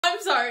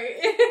I'm sorry.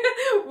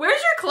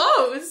 Where's your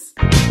clothes?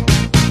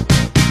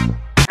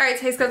 Alright,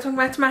 hey guys, welcome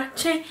back to my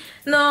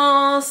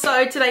channel.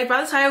 So today,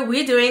 by the time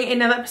we're doing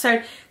another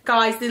episode.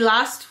 Guys, the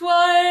last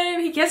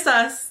one, he kissed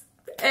us.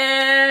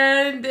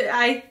 And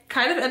I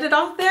kind of ended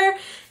off there.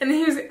 And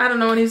he was, I don't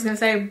know what he was going to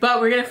say,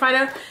 but we're going to find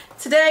out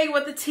today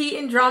what the tea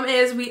and drum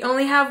is. We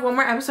only have one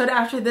more episode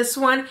after this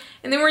one.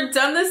 And then we're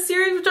done this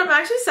series, which I'm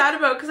actually sad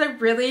about because I'm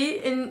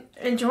really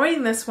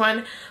enjoying this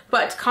one.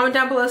 But comment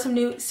down below some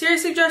new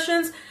series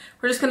suggestions.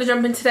 We're just going to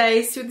jump in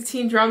today, see what the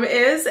tea and drum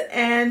is,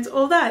 and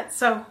all that.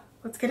 So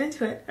let's get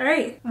into it. All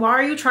right. Why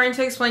are you trying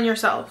to explain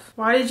yourself?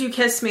 Why did you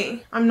kiss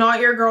me? I'm not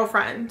your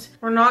girlfriend.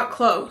 We're not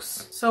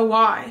close. So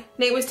why?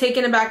 Nate was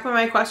taken aback by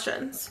my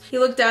questions. He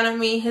looked down at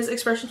me. His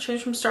expression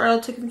changed from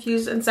startled to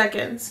confused in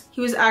seconds.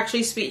 He was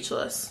actually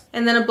speechless.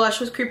 And then a blush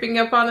was creeping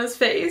up on his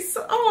face.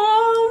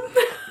 Oh.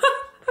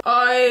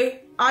 I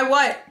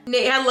what?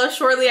 Nate had left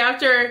shortly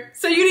after.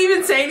 So you didn't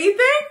even say anything?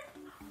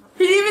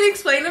 He didn't even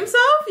explain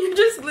himself? You're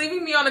just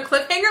leaving me on a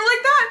cliffhanger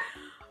like that?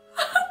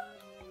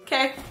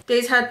 Okay.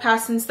 Days had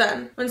passed since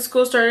then. When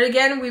school started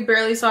again, we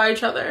barely saw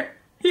each other.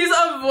 He's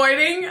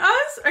avoiding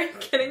us? Are you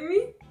kidding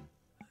me?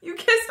 You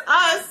kissed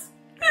us.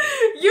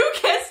 You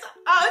kissed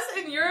us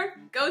and you're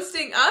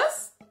ghosting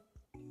us?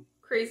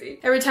 Crazy.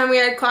 Every time we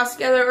had class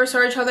together or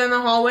saw each other in the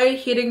hallway,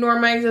 he'd ignore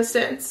my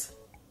existence.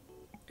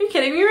 Are you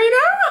kidding me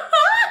right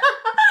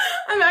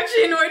now? I'm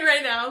actually annoyed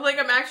right now. Like,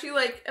 I'm actually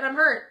like, and I'm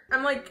hurt.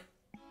 I'm like,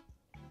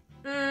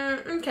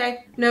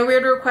 okay. No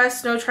weird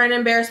requests, no trying to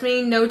embarrass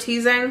me, no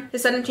teasing.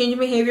 His sudden change in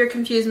behavior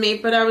confused me,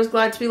 but I was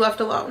glad to be left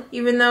alone,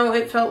 even though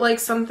it felt like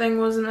something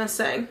was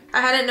missing.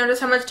 I hadn't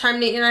noticed how much time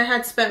Nate and I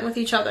had spent with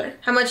each other,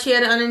 how much he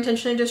had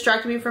unintentionally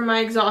distracted me from my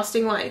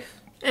exhausting life.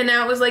 And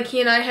now it was like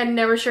he and I had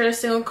never shared a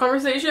single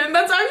conversation.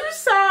 That's actually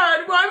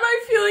sad. Why am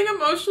I feeling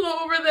emotional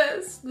over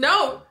this?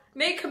 No,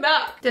 Nate, come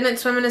back. Didn't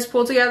swim in his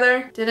pool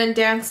together, didn't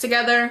dance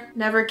together,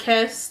 never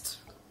kissed.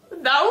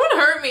 That would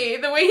hurt me.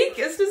 The way he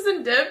kissed us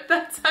and dipped,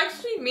 that's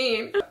actually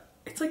mean.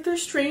 It's like they're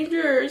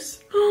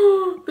strangers.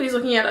 But he's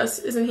looking at us,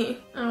 isn't he?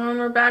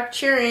 We're back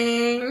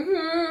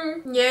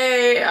cheering.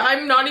 Yay.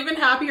 I'm not even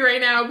happy right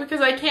now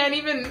because I can't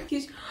even.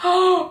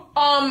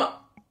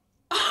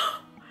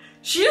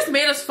 She just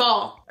made us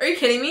fall. Are you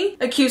kidding me?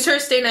 Accuse her,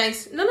 stay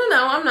nice. No,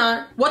 I'm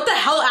not. What the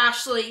hell,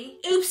 Ashley?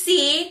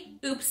 Oopsie.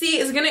 Oopsie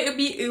is gonna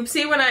be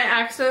oopsie when I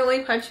accidentally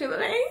punch you in the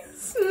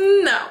face?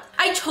 No.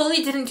 I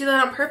totally didn't do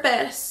that on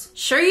purpose.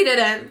 Sure you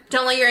didn't.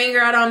 Don't let your anger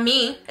out on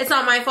me. It's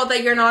not my fault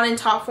that you're not in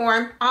top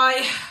form.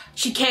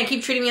 She can't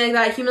keep treating me like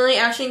that. Humiliate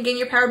Ashley and gain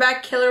your power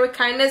back. Kill her with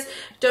kindness.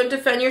 Don't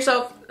defend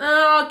yourself.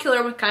 Oh, I'll kill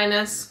her with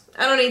kindness.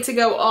 I don't need to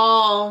go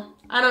all.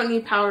 I don't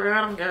need power. I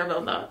don't care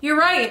about that. You're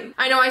right.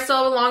 I know I still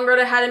have a long road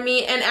ahead of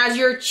me, and as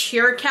your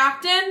cheer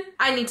captain,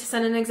 I need to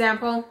set an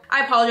example.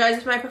 I apologize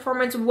if my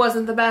performance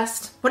wasn't the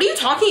best. What are you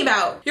talking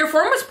about? Your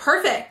form was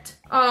perfect.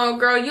 Oh,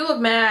 girl, you look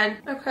mad.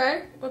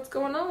 Okay, what's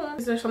going on?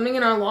 Is there something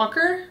in our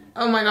locker?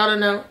 Oh my god,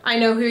 no. I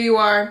know who you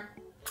are.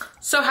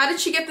 So how did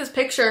she get this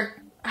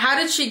picture? How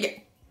did she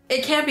get...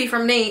 It can't be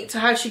from Nate, so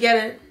how'd she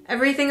get it?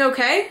 Everything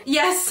okay?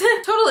 Yes,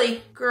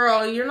 totally.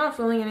 Girl, you're not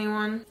fooling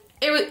anyone.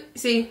 It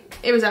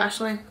was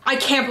Ashley. I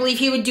can't believe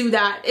he would do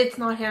that. It's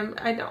not him.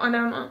 I don't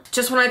know.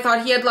 Just when I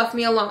thought he had left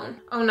me alone.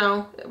 Oh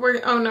no.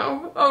 Oh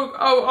no.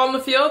 Oh, on the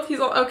field?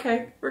 He's all,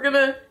 okay. We're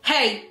gonna,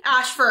 hey,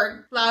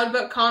 Ashford. Loud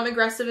but calm,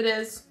 aggressive it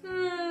is.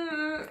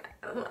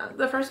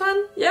 The first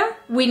one? Yeah.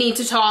 We need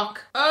to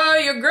talk. Oh,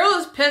 your girl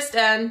is pissed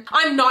and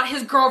I'm not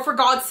his girl for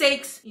God's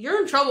sakes.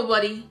 You're in trouble,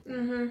 buddy.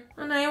 And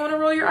now you wanna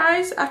roll your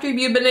eyes after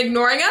you've been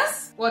ignoring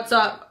us? What's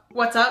up?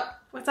 What's up?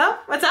 What's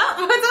up? What's up?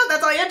 What's up?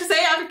 That's all you have to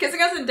say after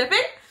kissing us and dipping?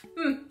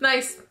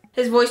 Nice.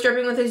 His voice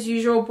dripping with his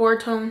usual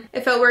bored tone.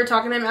 It felt weird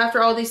talking to him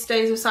after all these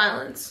days of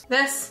silence.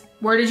 This?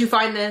 Where did you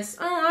find this?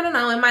 Oh, I don't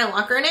know. In my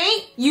locker,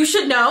 Nate? You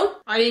should know.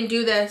 I didn't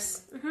do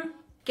this.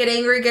 Get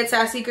angry, get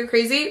sassy, get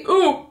crazy.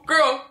 Ooh,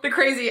 girl, the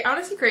crazy. I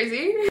wanna see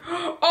crazy.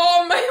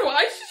 Oh my,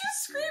 why is she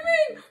just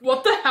screaming?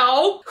 What the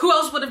hell? Who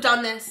else would have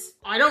done this?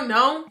 I don't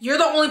know. You're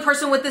the only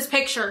person with this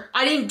picture.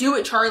 I didn't do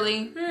it,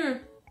 Charlie.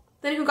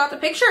 Then who got the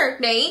picture?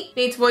 Nate?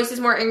 Nate's voice is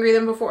more angry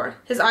than before.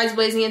 His eyes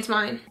blazing into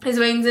mine. His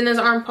veins in his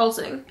arm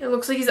pulsing. It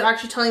looks like he's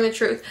actually telling the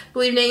truth.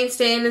 Believe Nate and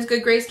stay in his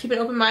good grace. Keep an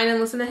open mind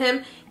and listen to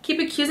him. Keep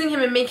accusing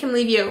him and make him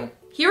leave you.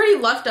 He already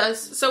left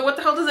us, so what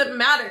the hell does it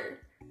matter?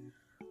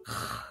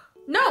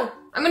 No,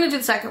 I'm gonna do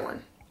the second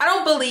one. I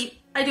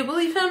do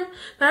believe him,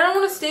 but I don't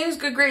want to stay in his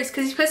good grace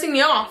because he's pissing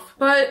me off.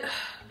 But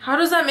how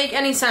does that make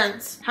any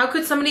sense? How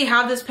could somebody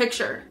have this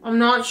picture? I'm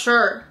not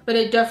sure, but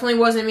it definitely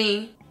wasn't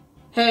me.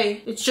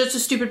 Hey, it's just a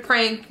stupid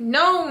prank.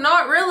 No,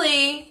 not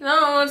really.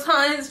 No, it's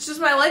not. It's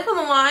just my life on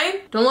the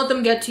line. Don't let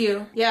them get to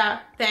you. Yeah,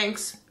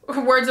 thanks.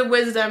 Words of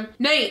wisdom.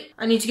 Nate,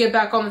 I need to get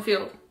back on the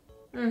field.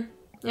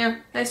 Yeah,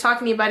 nice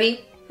talking to you,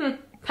 buddy.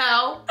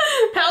 Pal.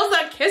 Pals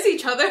that kiss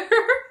each other.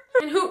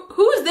 And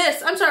who is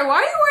this? I'm sorry, why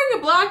are you wearing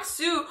a black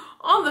suit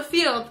on the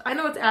field? I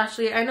know it's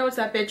Ashley. I know it's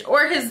that bitch.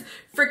 Or his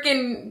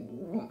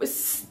freaking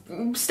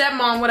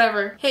stepmom,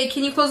 whatever. Hey,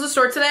 can you close the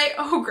store today?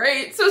 Oh,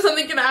 great. So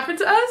something can happen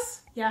to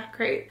us? Yeah,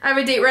 great. I have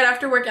a date right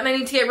after work and I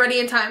need to get ready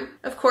in time.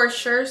 Of course,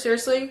 sure,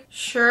 seriously,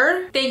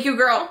 sure. Thank you,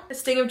 girl. A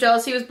sting of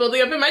jealousy was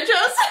building up in my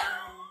chest.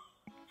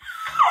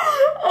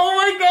 Oh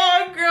my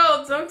god,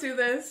 girl, don't do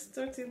this.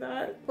 Don't do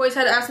that. Boys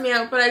had asked me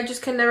out, but I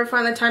just could never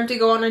find the time to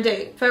go on a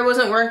date. If I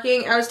wasn't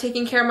working, I was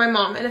taking care of my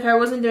mom. And if I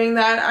wasn't doing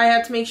that, I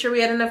had to make sure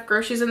we had enough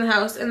groceries in the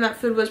house and that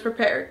food was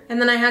prepared.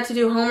 And then I had to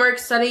do homework,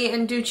 study,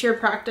 and do cheer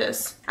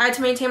practice. I had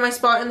to maintain my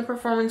spot in the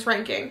performance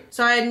ranking.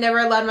 So I had never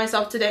allowed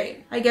myself to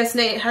date. I guess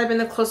Nate had been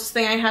the closest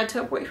thing I had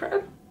to a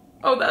boyfriend.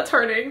 Oh, that's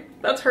hurting.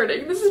 That's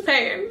hurting. This is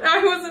pain.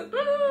 I wasn't.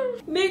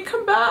 Nate,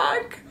 come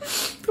back.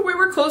 The way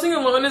we're closing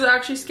alone is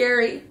actually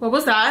scary. What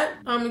was that?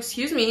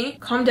 Excuse me.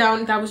 Calm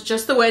down. That was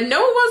just the wind.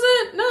 No, it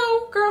wasn't.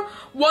 No, girl.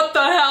 What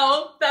the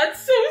hell?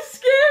 That's so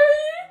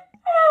scary.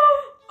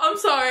 I'm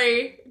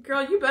sorry.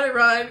 Girl, you better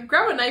run.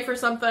 Grab a knife or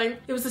something.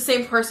 It was the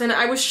same person.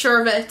 I was sure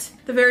of it.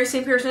 The very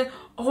same person.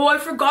 Oh, I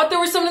forgot there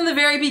was someone in the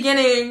very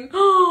beginning.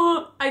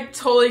 I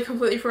totally,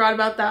 completely forgot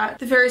about that.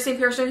 The very same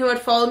person who had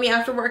followed me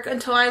after work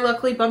until I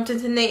luckily bumped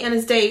into Nate and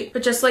his date.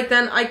 But just like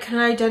then, I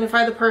couldn't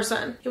identify the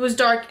person. It was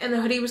dark and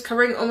the hoodie was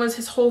covering almost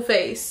his whole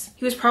face.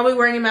 He was probably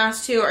wearing a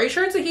mask too. Are you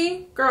sure it's a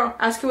he? Girl,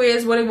 ask who he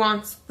is, what he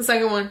wants. The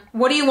second one.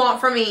 What do you want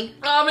from me?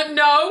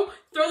 No.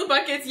 Throw the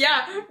buckets,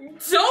 yeah.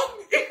 Don't,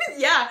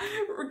 yeah.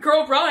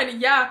 Girl,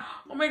 run, yeah.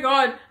 Oh my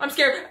god, I'm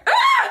scared.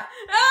 Ah!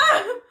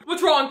 Ah!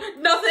 What's wrong?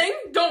 Nothing.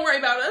 Don't worry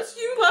about us.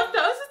 You left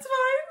us, it's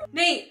fine.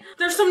 Nate,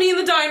 there's somebody in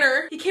the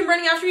diner. He came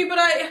running after me, but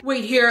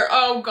wait here.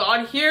 Oh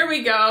god, here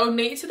we go.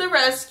 Nate to the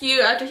rescue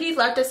after he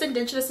left us and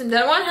ditched us and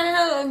didn't want to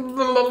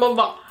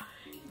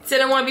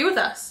be with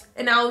us.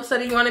 And now all of a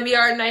sudden you want to be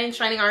our knight in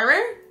shining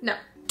armor? No.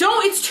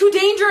 Don't, it's too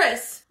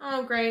dangerous.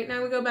 Oh great,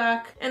 now we go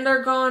back. And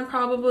they're gone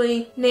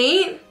probably.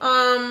 Nate?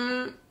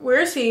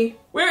 Where is he?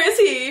 Where is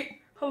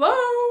he? Hello?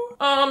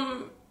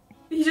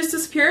 He just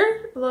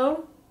disappeared?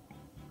 Hello?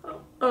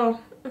 Oh,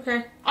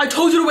 okay. I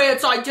told you to wait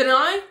outside, didn't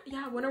I?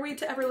 Yeah, when are we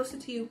to ever listen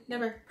to you?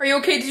 Never. Are you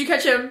okay? Did you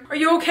catch him? Are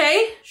you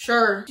okay?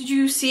 Sure. Did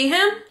you see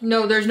him?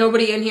 No, there's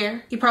nobody in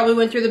here. He probably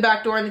went through the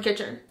back door in the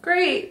kitchen.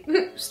 Great.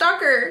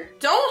 Stalker.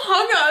 Don't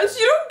hug us.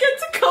 You don't get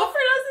to comfort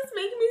us. It's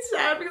making me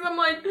sad because I'm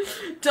like,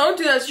 don't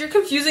do this. You're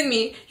confusing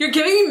me. You're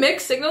giving me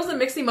mixed signals and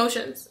mixed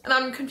emotions. And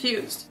I'm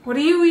confused. What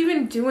are you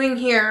even doing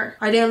here?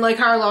 I didn't like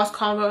how our last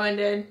convo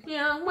ended.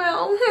 Yeah,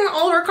 well,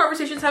 all of our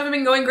conversations haven't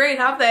been going great,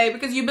 have they?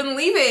 Because you've been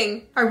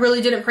leaving. I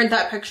really didn't print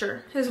that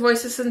picture. His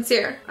voice is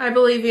sincere. I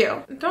believe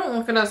you. Don't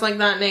look at us like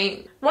that,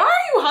 Nate. Why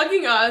are you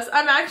hugging us?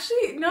 I'm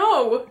actually,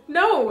 no.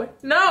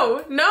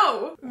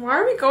 Why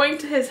are we going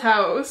to his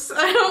house?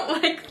 I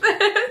don't like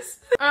this.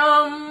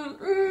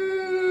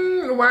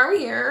 Why are we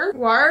here?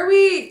 Why are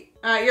we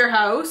at your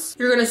house?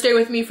 You're gonna stay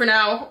with me for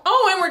now.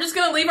 Oh, and we're just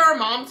gonna leave our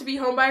mom to be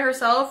home by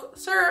herself?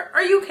 Sir,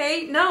 are you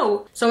okay?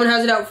 No. Someone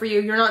has it out for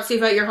you. You're not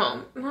safe at your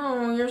home.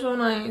 Oh, you're so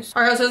nice.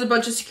 Our house has a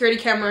bunch of security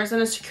cameras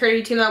and a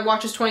security team that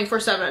watches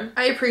 24/7.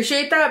 I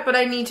appreciate that, but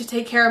I need to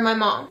take care of my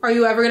mom. Are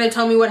you ever gonna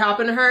tell me what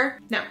happened to her?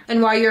 No.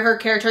 And why you're her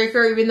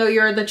caretaker even though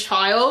you're the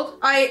child?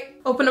 I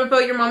opened up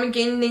about your mom and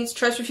gained Nate's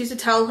trust, refused to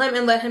tell him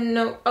and let him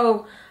know.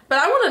 Oh, but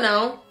I wanna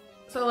know.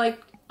 So like,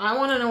 I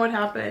wanna know what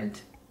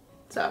happened.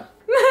 So.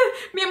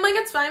 Me, I'm like,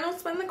 it's fine, I'll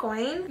spend the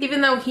coin.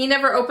 Even though he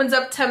never opens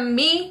up to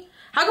me.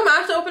 How come I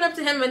have to open up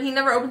to him and he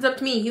never opens up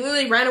to me? He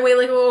literally ran away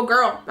like a little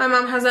girl. My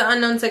mom has an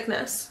unknown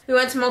sickness. We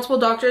went to multiple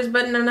doctors,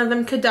 but none of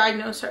them could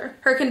diagnose her.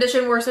 Her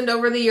condition worsened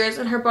over the years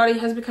and her body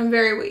has become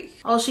very weak.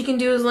 All she can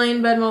do is lay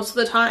in bed most of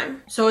the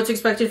time. So it's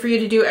expected for you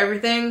to do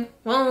everything.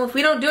 Well, if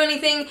we don't do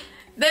anything,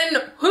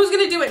 then who's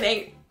gonna do it,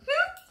 Nate?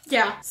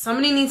 Yeah,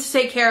 somebody needs to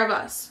take care of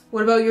us.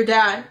 What about your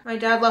dad? My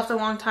dad left a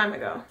long time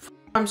ago.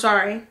 I'm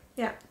sorry.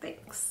 Yeah,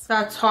 thanks.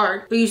 That's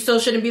hard, but you still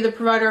shouldn't be the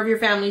provider of your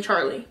family,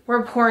 Charlie.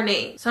 We're poor,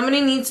 Nate.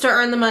 Somebody needs to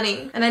earn the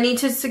money, and I need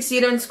to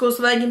succeed in school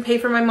so that I can pay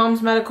for my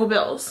mom's medical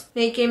bills.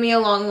 Nate gave me a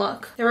long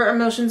look. There were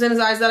emotions in his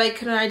eyes that I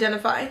couldn't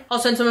identify. I'll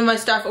send some of my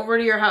stuff over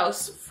to your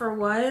house. For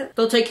what?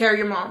 They'll take care of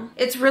your mom.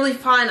 It's really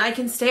fine. I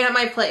can stay at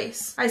my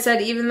place. I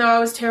said, even though I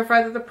was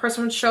terrified that the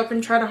person would show up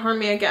and try to harm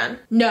me again.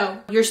 No,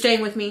 you're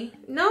staying with me.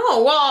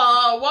 No,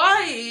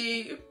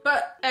 why?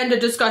 But end of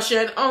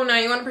discussion. Oh no,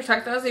 you want to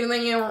protect us even though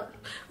you don't.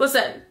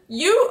 Listen,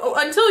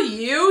 until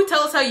you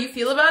tell us how you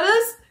feel about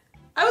us,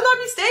 I would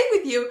not be staying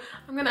with you.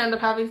 I'm gonna end up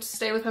having to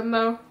stay with him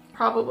though.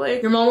 Probably.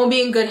 Your mom will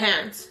be in good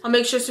hands. I'll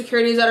make sure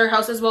security is at her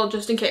house as well,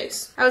 just in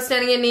case. I was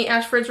standing in Nate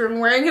Ashford's room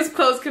wearing his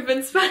clothes,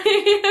 convinced by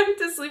him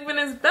to sleep in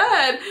his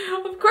bed.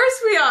 Of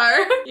course we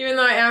are. Even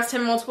though I asked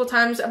him multiple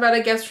times about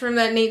a guest room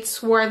that Nate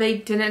swore they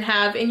didn't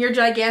have in your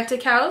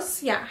gigantic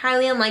house. Yeah,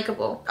 highly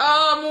unlikable.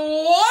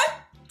 What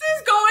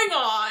is going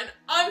on?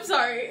 I'm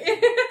sorry.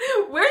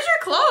 Where's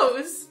your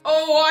clothes?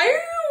 Oh, why are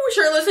you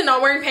shirtless and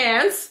not wearing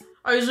pants?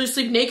 I usually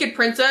sleep naked,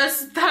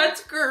 princess.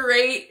 That's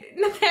great,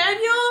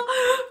 Nathaniel.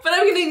 But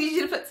I'm gonna need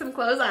you to put some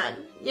clothes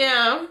on.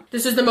 Yeah.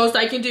 This is the most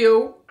I can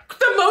do.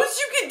 The most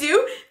you can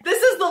do?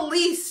 This is the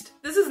least.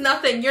 This is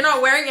nothing. You're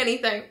not wearing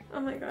anything. Oh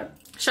my god.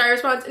 Shy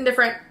response,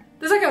 indifferent.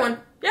 The second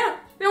one. Yeah.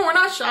 No, we're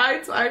not shy.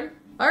 It's fine.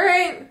 All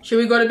right. Should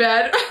we go to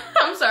bed?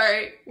 I'm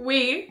sorry.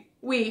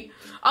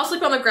 I'll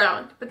sleep on the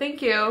ground, but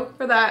thank you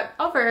for that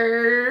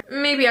offer.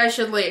 Maybe I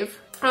should leave.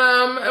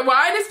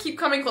 Why does keep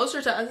coming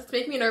closer to us? It's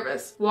making me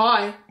nervous.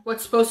 Why?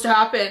 What's supposed to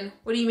happen?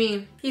 What do you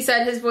mean? He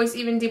said, his voice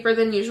even deeper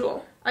than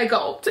usual. I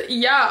gulped.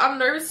 Yeah, I'm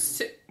nervous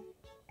too.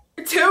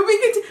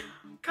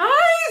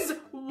 Guys,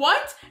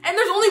 what? And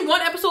there's only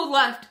one episode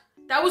left.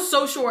 That was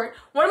so short.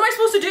 What am I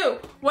supposed to do?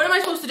 What am I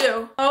supposed to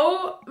do?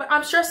 Oh,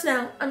 I'm stressed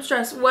now. I'm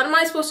stressed. What am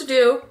I supposed to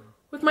do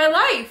with my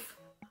life?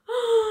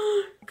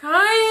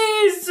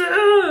 Guys,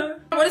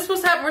 what is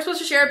supposed to happen? We're supposed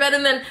to share a bed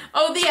and then,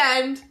 oh, the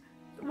end.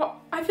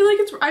 Well, I feel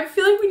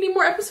like we need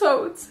more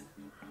episodes,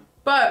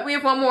 but we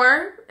have one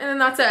more and then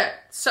that's it.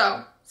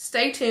 So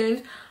stay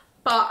tuned.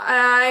 But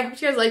I hope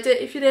you guys liked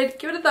it. If you did,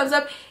 give it a thumbs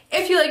up.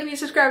 If you like me,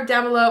 subscribe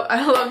down below.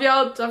 I love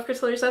y'all. Don't forget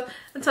to love yourself.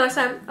 Until next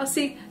time, I'll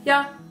see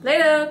y'all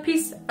later.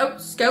 Peace out,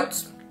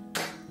 scouts.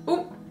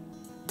 Ooh.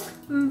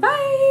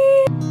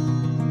 Bye.